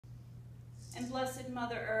And blessed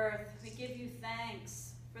Mother Earth, we give you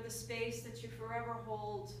thanks for the space that you forever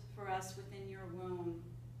hold for us within your womb,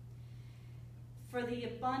 for the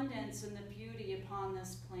abundance and the beauty upon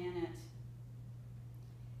this planet,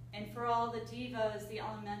 and for all the divas, the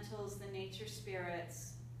elementals, the nature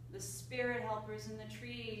spirits, the spirit helpers in the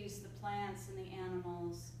trees, the plants, and the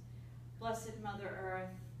animals. Blessed Mother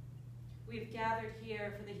Earth, we've gathered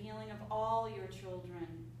here for the healing of all your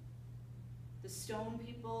children, the stone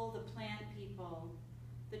people, the plant people,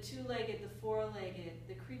 the two-legged, the four-legged,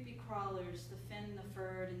 the creepy crawlers, the fin, the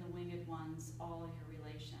furred, and the winged ones, all your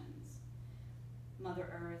relations. Mother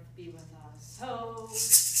Earth, be with us. Ho!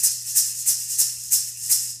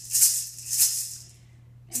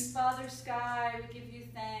 And Father Sky, we give you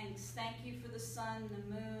thanks. Thank you for the sun,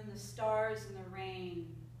 the moon, the stars, and the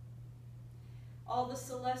rain. All the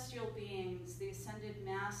celestial beings, the ascended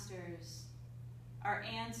masters, our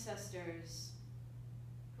ancestors,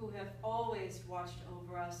 who have always watched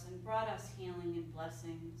over us and brought us healing and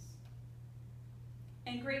blessings.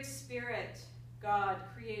 And Great Spirit, God,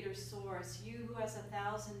 Creator, Source, you who has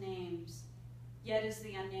 1,000 names, yet is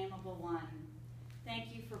the unnameable one.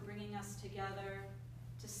 Thank you for bringing us together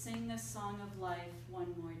to sing this song of life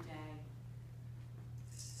one more day.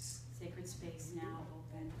 Sacred space now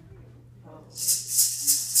open. Oh.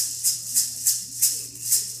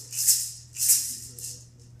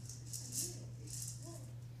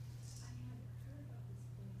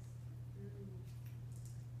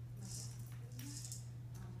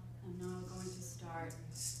 I'm now going to start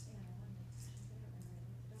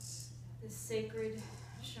this sacred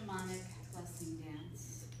shamanic blessing dance.